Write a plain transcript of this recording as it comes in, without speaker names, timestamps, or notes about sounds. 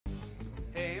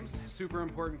James, super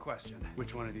important question.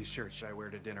 Which one of these shirts should I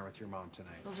wear to dinner with your mom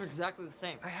tonight? Those are exactly the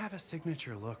same. I have a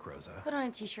signature look, Rosa. Put on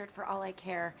a t-shirt for all I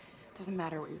care. Doesn't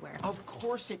matter what you wear. Of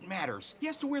course it matters. He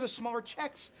has to wear the smaller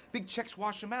checks. Big checks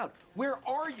wash him out. Where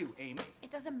are you, Amy?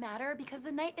 It doesn't matter because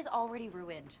the night is already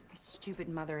ruined. My stupid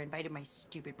mother invited my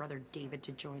stupid brother David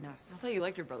to join us. I thought you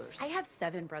liked your brothers. I have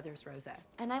 7 brothers, Rosa,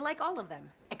 and I like all of them.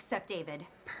 Except David.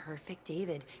 Perfect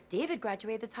David. David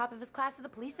graduated at the top of his class at the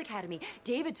police academy.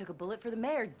 David took a bullet for the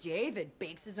mayor. David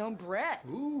bakes his own bread.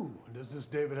 Ooh, does this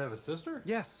David have a sister?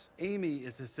 Yes, Amy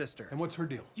is his sister. And what's her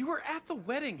deal? You were at the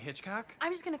wedding, Hitchcock.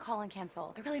 I'm just gonna call and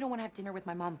cancel. I really don't want to have dinner with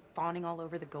my mom fawning all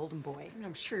over the golden boy. I mean,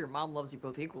 I'm sure your mom loves you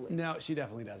both equally. No, she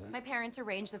definitely doesn't. My parents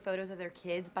arrange the photos of their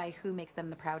kids by who makes them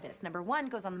the proudest. Number 1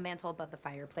 goes on the mantle above the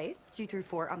fireplace, 2 through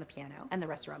 4 on the piano, and the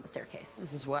rest are on the staircase.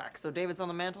 This is whack. So David's on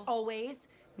the mantle? Always.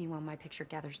 Meanwhile, my picture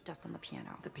gathers dust on the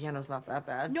piano. The piano's not that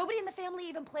bad. Nobody in the family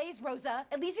even plays, Rosa.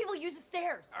 At least people use the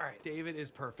stairs. All right, David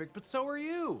is perfect, but so are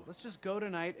you. Let's just go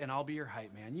tonight and I'll be your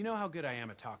hype man. You know how good I am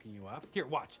at talking you up. Here,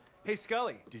 watch. Hey,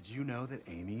 Scully, did you know that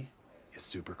Amy is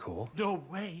super cool? No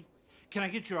way. Can I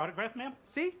get your autograph, ma'am?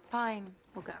 See? Fine,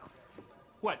 we'll go.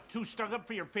 What, too stuck up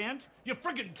for your fans? You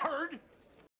friggin' turd!